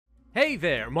Hey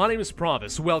there, my name is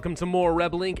Pravus. Welcome to more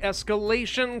Rebel Inc.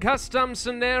 Escalation Custom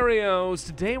Scenarios.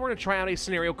 Today we're going to try out a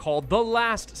scenario called The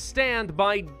Last Stand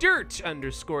by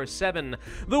Dirt_7.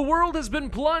 The world has been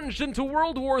plunged into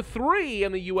World War III,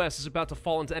 and the US is about to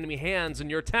fall into enemy hands, and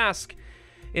you're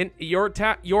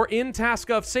in task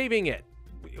of saving it.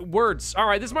 Words. All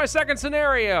right, this is my second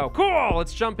scenario. Cool,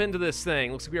 let's jump into this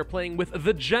thing. Looks like we are playing with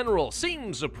the General.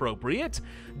 Seems appropriate.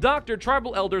 Doctor,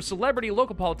 tribal elder, celebrity,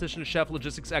 local politician, chef,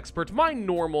 logistics expert. My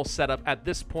normal setup at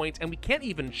this point, and we can't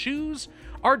even choose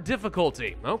our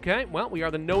difficulty. Okay, well, we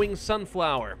are the knowing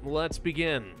sunflower. Let's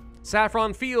begin.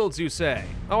 Saffron Fields, you say?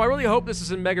 Oh, I really hope this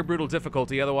is in Mega Brutal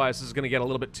difficulty, otherwise this is going to get a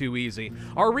little bit too easy.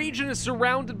 Our region is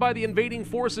surrounded by the invading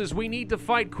forces. We need to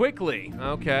fight quickly.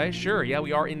 Okay, sure. Yeah,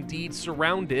 we are indeed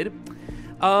surrounded.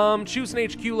 Choose an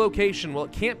HQ location. Well,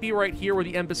 it can't be right here where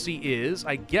the embassy is.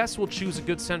 I guess we'll choose a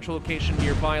good central location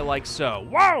nearby like so.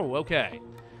 Whoa, okay.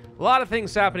 A lot of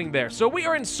things happening there. So we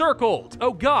are encircled.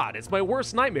 Oh god, it's my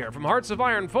worst nightmare from Hearts of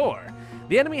Iron 4.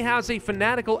 The enemy has a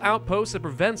fanatical outpost that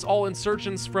prevents all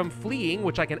insurgents from fleeing,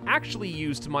 which I can actually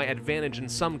use to my advantage in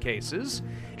some cases.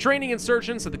 Training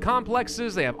insurgents at the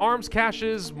complexes, they have arms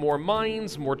caches, more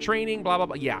mines, more training, blah, blah,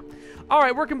 blah, yeah. All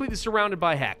right, we're completely surrounded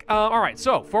by heck. All right,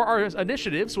 so for our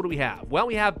initiatives, what do we have? Well,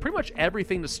 we have pretty much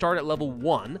everything to start at level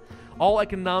 1. All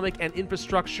economic and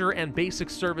infrastructure and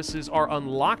basic services are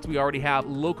unlocked. We already have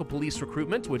local police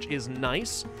recruitment, which is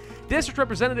nice. District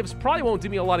representatives probably won't do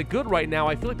me a lot of good right now.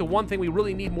 I feel like the one thing we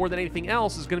really need more than anything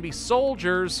else is going to be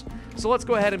soldiers. So let's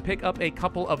go ahead and pick up a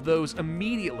couple of those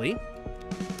immediately.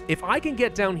 If I can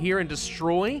get down here and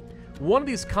destroy one of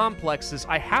these complexes,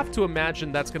 I have to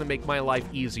imagine that's going to make my life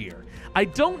easier. I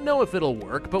don't know if it'll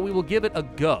work, but we will give it a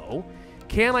go.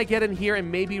 Can I get in here and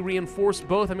maybe reinforce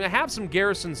both? I mean, I have some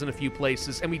garrisons in a few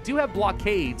places, and we do have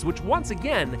blockades, which once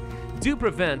again do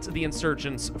prevent the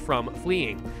insurgents from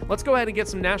fleeing. Let's go ahead and get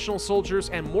some national soldiers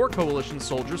and more coalition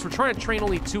soldiers. We're trying to train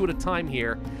only 2 at a time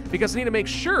here because I need to make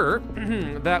sure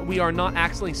that we are not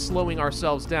accidentally slowing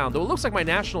ourselves down, though it looks like my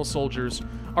national soldiers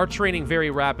are training very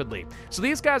rapidly. So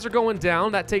these guys are going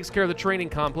down. That takes care of the training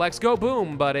complex. Go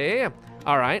boom, buddy.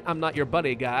 All right, I'm not your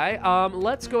buddy guy.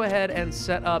 Let's go ahead and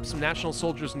set up some national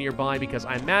soldiers nearby because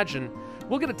I imagine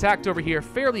we'll get attacked over here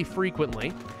fairly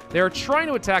frequently. They're trying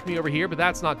to attack me over here, but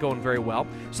that's not going very well.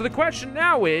 So the question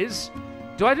now is,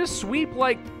 do I just sweep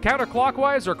like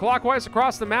counterclockwise or clockwise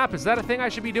across the map? Is that a thing I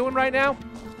should be doing right now?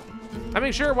 I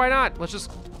mean, sure, why not? Let's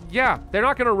just, yeah, they're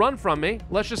not going to run from me.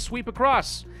 Let's just sweep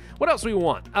across. What else do we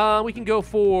want? We can go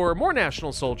for more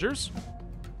national soldiers.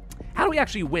 How do we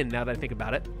actually win now that I think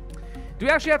about it? Do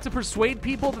we actually have to persuade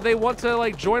people that they want to,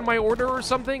 like, join my order or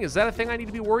something? Is that a thing I need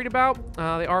to be worried about?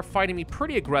 They are fighting me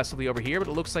pretty aggressively over here, but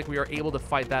it looks like we are able to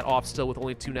fight that off still with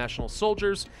only 2 national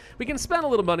soldiers. We can spend a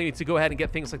little money to go ahead and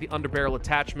get things like the underbarrel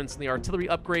attachments and the artillery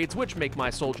upgrades, which make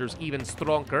my soldiers even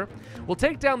stronger. We'll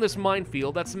take down this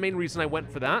minefield. That's the main reason I went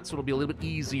for that, so it'll be a little bit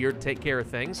easier to take care of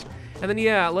things. And then,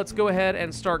 yeah, let's go ahead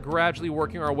and start gradually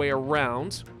working our way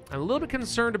around. I'm a little bit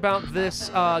concerned about this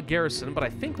garrison, but I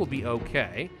think we'll be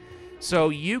okay. So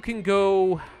you can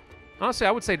go, honestly,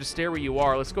 I would say just stay where you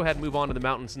are. Let's go ahead and move on to the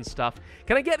mountains and stuff.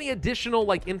 Can I get any additional,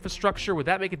 like, infrastructure? Would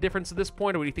that make a difference at this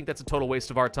point, or do you think that's a total waste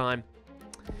of our time?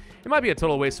 It might be a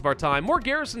total waste of our time. More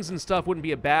garrisons and stuff wouldn't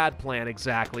be a bad plan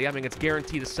exactly. I mean, it's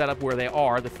guaranteed to set up where they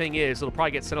are. The thing is, it'll probably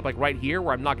get set up, like, right here,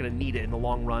 where I'm not going to need it in the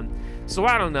long run. So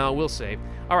I don't know. We'll see.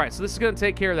 All right, so this is going to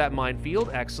take care of that minefield.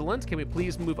 Excellent. Can we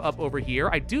please move up over here?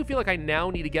 I do feel like I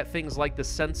now need to get things like the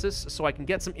census so I can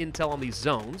get some intel on these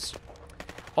zones.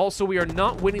 Also, we are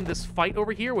not winning this fight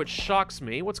over here, which shocks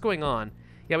me. What's going on?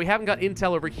 Yeah, we haven't got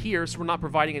intel over here, so we're not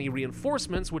providing any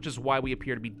reinforcements, which is why we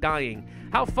appear to be dying.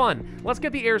 How fun. Let's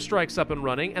get the airstrikes up and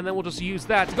running, and then we'll just use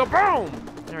that to go boom!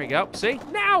 There we go. See?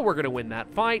 Now we're going to win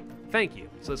that fight. Thank you.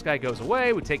 So this guy goes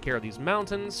away. We take care of these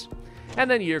mountains. And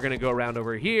then you're going to go around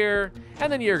over here.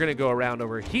 And then you're going to go around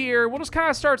over here. We'll just kind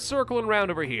of start circling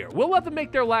around over here. We'll let them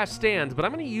make their last stand, but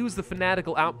I'm going to use the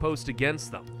fanatical outpost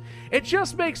against them. It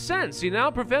just makes sense, you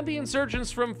know? Prevent the insurgents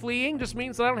from fleeing just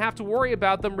means that I don't have to worry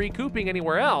about them recouping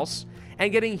anywhere else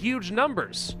and getting huge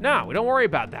numbers. No, we don't worry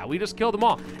about that. We just kill them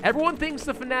all. Everyone thinks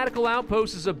the fanatical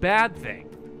outpost is a bad thing,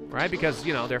 right? Because,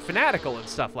 you know, they're fanatical and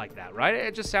stuff like that, right?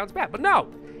 It just sounds bad. But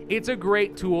no, it's a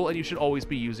great tool, and you should always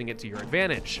be using it to your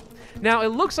advantage. Now, it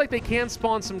looks like they can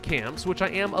spawn some camps, which I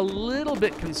am a little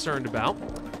bit concerned about.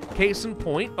 Case in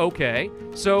point, okay.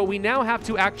 So we now have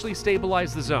to actually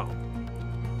stabilize the zone.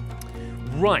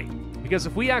 Right, because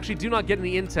if we actually do not get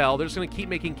any intel, they're just going to keep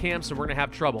making camps and we're going to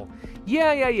have trouble.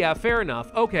 Yeah, fair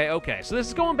enough. Okay. So this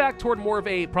is going back toward more of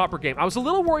a proper game. I was a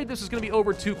little worried this was going to be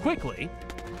over too quickly.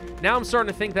 Now I'm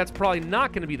starting to think that's probably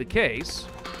not going to be the case.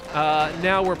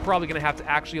 Now we're probably going to have to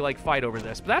actually, like, fight over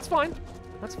this. But that's fine.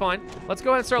 That's fine. Let's go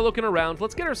ahead and start looking around.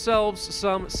 Let's get ourselves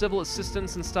some civil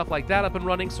assistance and stuff like that up and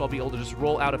running, so I'll be able to just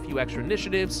roll out a few extra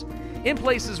initiatives in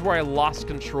places where I lost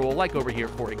control, like over here,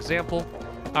 for example.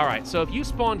 All right, so if you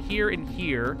spawn here and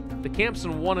here, the camp's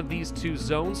in one of these two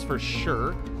zones for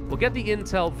sure. We'll get the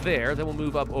intel there, then we'll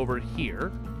move up over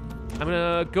here. I'm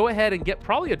going to go ahead and get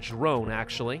probably a drone,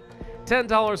 actually.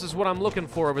 $10 is what I'm looking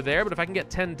for over there, but if I can get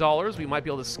 $10, we might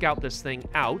be able to scout this thing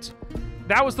out.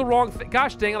 That was the wrong thing.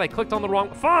 Gosh dang it, I clicked on the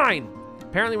wrong... Fine!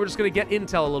 Apparently we're just going to get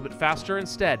intel a little bit faster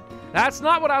instead. That's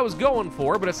not what I was going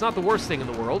for, but it's not the worst thing in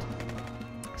the world.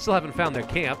 Still haven't found their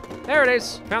camp. There it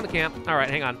is. Found the camp. All right,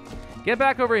 hang on. Get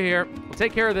back over here. We'll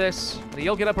take care of this.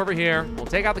 You'll get up over here. We'll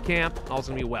take out the camp. All's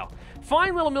going to be well.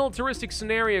 Fine little militaristic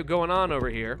scenario going on over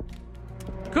here.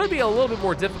 Could be a little bit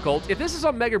more difficult. If this is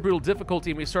on Mega Brutal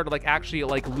difficulty and we started, like, actually,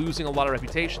 like, losing a lot of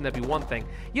reputation, that'd be one thing.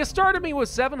 You started me with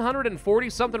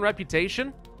 740-something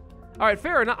reputation? All right,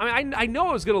 fair enough. I mean, I know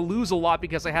I was going to lose a lot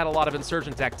because I had a lot of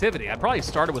insurgent activity. I probably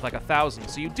started with, like, 1,000,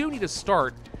 so you do need to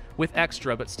start with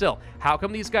extra, but still. How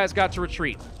come these guys got to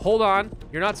retreat? Hold on.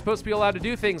 You're not supposed to be allowed to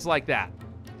do things like that.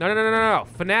 No.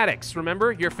 Fanatics,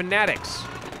 remember? You're fanatics.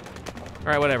 All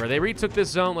right, whatever. They retook this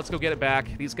zone. Let's go get it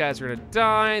back. These guys are going to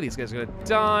die. These guys are going to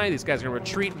die. These guys are going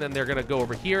to retreat, and then they're going to go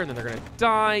over here, and then they're going to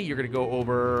die. You're going to go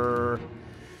over...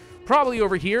 probably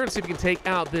over here and see if we can take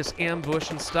out this ambush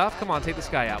and stuff. Come on, take this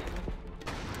guy out.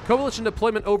 Coalition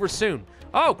deployment over soon.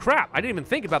 Oh, crap. I didn't even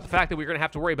think about the fact that we were going to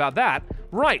have to worry about that.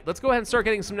 Right. Let's go ahead and start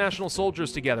getting some national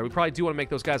soldiers together. We probably do want to make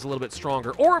those guys a little bit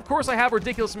stronger. Or, of course, I have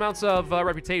ridiculous amounts of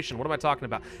reputation. What am I talking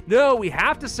about? No, we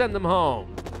have to send them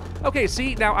home. Okay,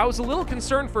 see, now I was a little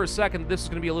concerned for a second that this was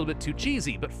going to be a little bit too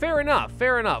cheesy, but fair enough,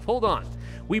 fair enough. Hold on.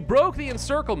 We broke the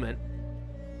encirclement,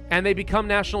 and they become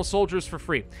national soldiers for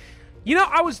free. You know,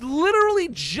 I was literally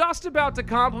just about to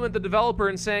compliment the developer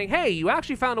and saying, hey, you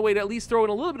actually found a way to at least throw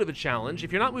in a little bit of a challenge.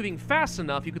 If you're not moving fast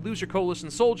enough, you could lose your coalition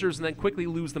soldiers and then quickly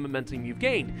lose the momentum you've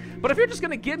gained. But if you're just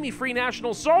going to give me free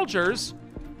national soldiers,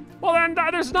 well, then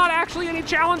there's not actually any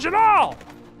challenge at all.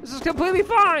 This is completely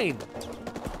fine.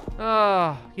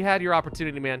 You had your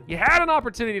opportunity, man. You had an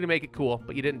opportunity to make it cool,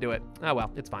 but you didn't do it. Oh,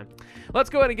 well, it's fine.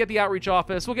 Let's go ahead and get the outreach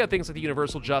office. We'll get things like the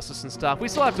universal justice and stuff. We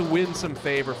still have to win some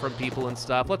favor from people and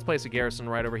stuff. Let's place a garrison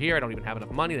right over here. I don't even have enough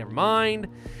money. Never mind.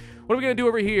 What are we going to do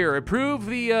over here? Approve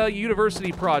the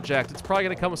university project. It's probably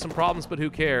going to come with some problems, but who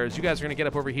cares? You guys are going to get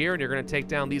up over here, and you're going to take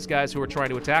down these guys who are trying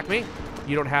to attack me.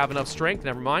 You don't have enough strength.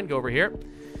 Never mind. Go over here.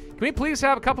 Can we please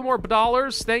have a couple more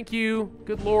dollars? Thank you.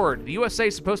 Good Lord. The USA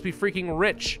is supposed to be freaking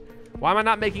rich. Why am I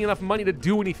not making enough money to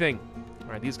do anything? All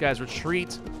right, these guys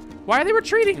retreat. Why are they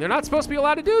retreating? They're not supposed to be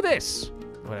allowed to do this.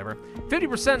 Whatever.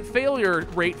 50% failure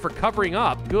rate for covering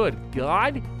up. Good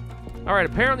God. All right,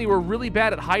 apparently we're really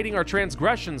bad at hiding our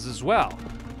transgressions as well.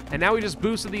 And now we just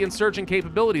boosted the insurgent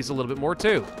capabilities a little bit more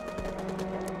too.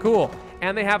 Cool.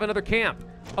 And they have another camp.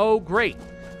 Oh, great.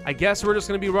 I guess we're just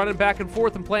going to be running back and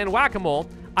forth and playing whack-a-mole.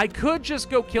 I could just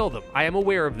go kill them. I am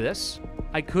aware of this.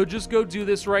 I could just go do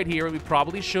this right here, and we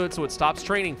probably should so it stops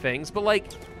training things. But, like,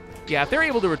 yeah, if they're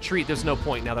able to retreat, there's no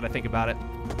point now that I think about it.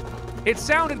 It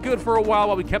sounded good for a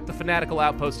while we kept the fanatical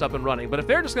outpost up and running, but if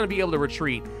they're just going to be able to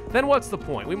retreat, then what's the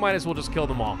point? We might as well just kill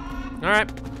them all. All right,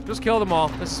 just kill them all.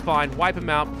 This is fine. Wipe them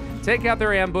out. Take out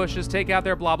their ambushes. Take out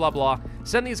their blah, blah, blah.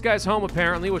 Send these guys home,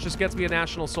 apparently, which just gets me a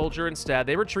national soldier instead.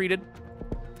 They retreated.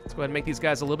 Let's go ahead and make these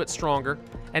guys a little bit stronger.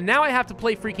 And now I have to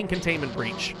play freaking containment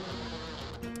breach.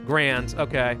 Grand.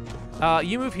 Okay.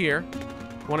 You move here.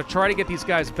 Want to try to get these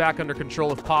guys back under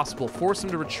control if possible. Force them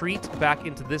to retreat back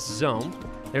into this zone.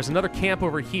 There's another camp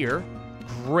over here.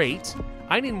 Great.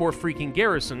 I need more freaking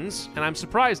garrisons, and I'm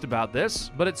surprised about this,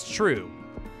 but it's true.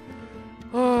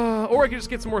 Or I could just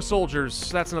get some more soldiers.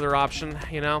 That's another option,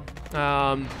 you know.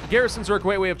 Garrisons are a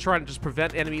great way of trying to just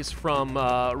prevent enemies from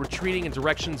retreating in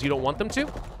directions you don't want them to.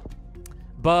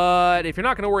 But if you're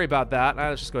not going to worry about that,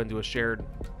 let's just go ahead and do a shared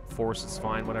force. It's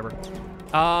fine, whatever.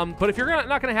 But if you're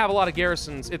not going to have a lot of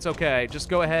garrisons, it's okay. Just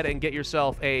go ahead and get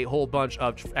yourself a whole bunch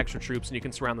of extra troops, and you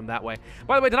can surround them that way.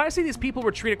 By the way, did I see these people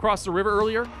retreat across the river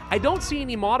earlier? I don't see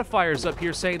any modifiers up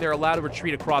here saying they're allowed to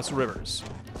retreat across rivers.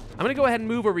 I'm going to go ahead and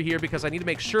move over here because I need to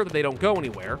make sure that they don't go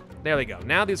anywhere. There they go.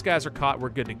 Now these guys are caught. We're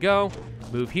good to go.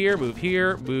 Move here, move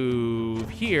here, move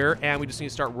here. And we just need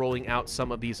to start rolling out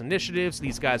some of these initiatives.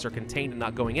 These guys are contained and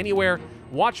not going anywhere.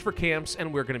 Watch for camps,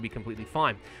 and we're going to be completely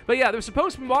fine. But yeah, there's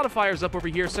supposed to be modifiers up over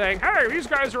here saying, hey, these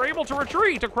guys are able to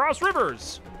retreat across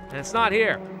rivers. And it's not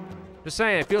here. Just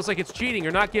saying, it feels like it's cheating.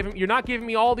 You're not giving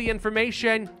me all the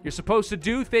information. You're supposed to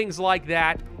do things like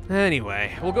that.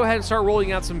 Anyway, we'll go ahead and start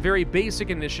rolling out some very basic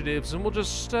initiatives, and we'll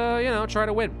just, you know, try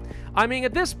to win. I mean,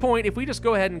 at this point, if we just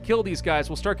go ahead and kill these guys,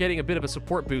 we'll start getting a bit of a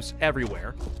support boost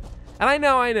everywhere. And I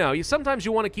know, sometimes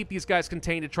you want to keep these guys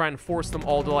contained to try and force them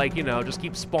all to, like, you know, just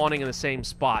keep spawning in the same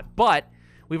spot. But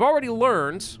we've already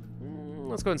learned...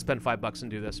 Let's go ahead and spend $5 and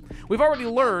do this. We've already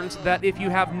learned that if you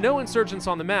have no insurgents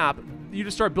on the map, you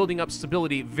just start building up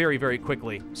stability very, very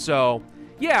quickly. So,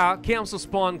 yeah, camps will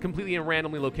spawn completely in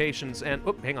randomly locations, and...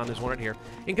 Oh, hang on, there's one right here.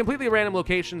 In completely random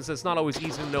locations, it's not always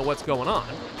easy to know what's going on.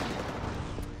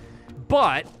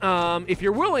 But if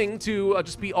you're willing to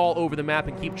just be all over the map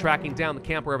and keep tracking down the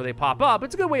camp wherever they pop up,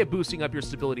 it's a good way of boosting up your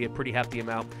stability a pretty hefty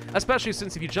amount. Especially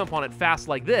since if you jump on it fast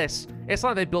like this, it's not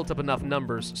like they built up enough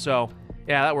numbers, so...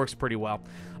 Yeah, that works pretty well.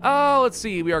 Let's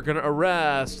see. We are going to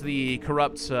arrest the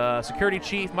corrupt security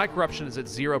chief. My corruption is at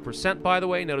 0%, by the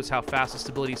way. Notice how fast the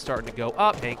stability is starting to go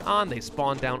up. Hang on. They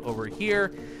spawn down over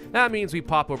here. That means we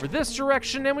pop over this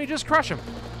direction, and we just crush them.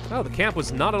 Oh, the camp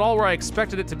was not at all where I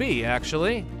expected it to be,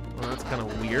 actually. Well, that's kind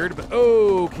of weird, but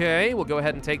okay. We'll go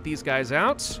ahead and take these guys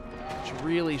out. Which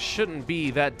really shouldn't be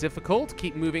that difficult.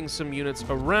 Keep moving some units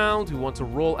around. We want to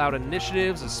roll out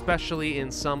initiatives, especially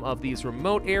in some of these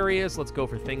remote areas. Let's go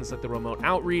for things like the remote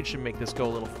outreach and make this go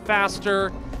a little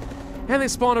faster. And they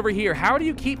spawn over here. How do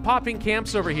you keep popping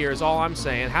camps over here is all I'm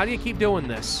saying. How do you keep doing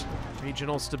this?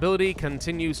 Regional stability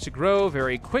continues to grow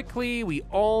very quickly. We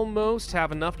almost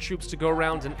have enough troops to go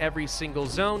around in every single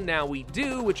zone. Now we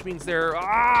do, which means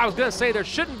I was going to say there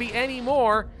shouldn't be any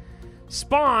more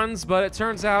spawns, but it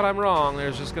turns out I'm wrong.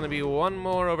 There's just going to be one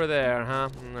more over there, huh?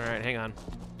 All right, hang on.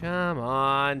 Come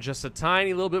on, just a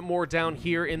tiny little bit more down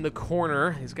here in the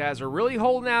corner. These guys are really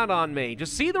holding out on me.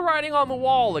 Just see the writing on the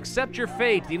wall. Accept your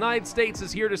fate. The United States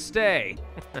is here to stay.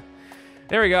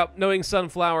 There we go. Knowing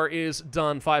Sunflower is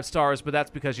done. 5 stars, but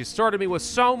that's because you started me with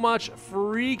so much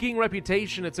freaking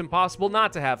reputation, it's impossible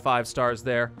not to have 5 stars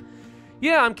there.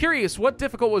 Yeah, I'm curious, what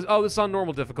difficult was... Oh, this is on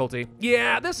normal difficulty.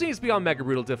 Yeah, this needs to be on Mega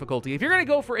Brutal difficulty. If you're going to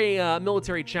go for a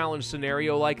military challenge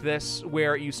scenario like this,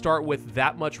 where you start with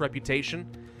that much reputation,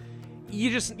 you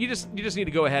just need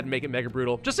to go ahead and make it Mega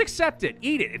Brutal. Just accept it.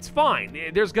 Eat it. It's fine.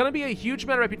 There's going to be a huge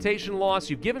amount of reputation loss.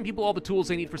 You've given people all the tools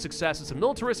they need for success. It's a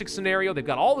militaristic scenario. They've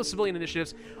got all the civilian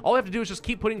initiatives. All they have to do is just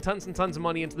keep putting tons and tons of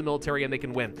money into the military and they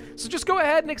can win. So just go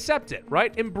ahead and accept it,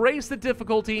 right? Embrace the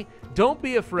difficulty. Don't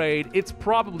be afraid. It's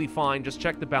probably fine. Just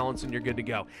check the balance and you're good to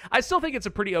go. I still think it's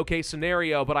a pretty okay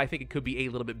scenario, but I think it could be a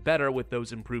little bit better with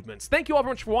those improvements. Thank you all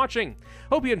very much for watching.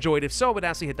 Hope you enjoyed. If so, I would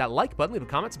ask you to hit that like button, leave a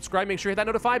comment, subscribe, make sure you hit that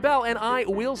notify bell, and I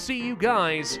will see you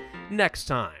guys next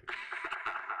time.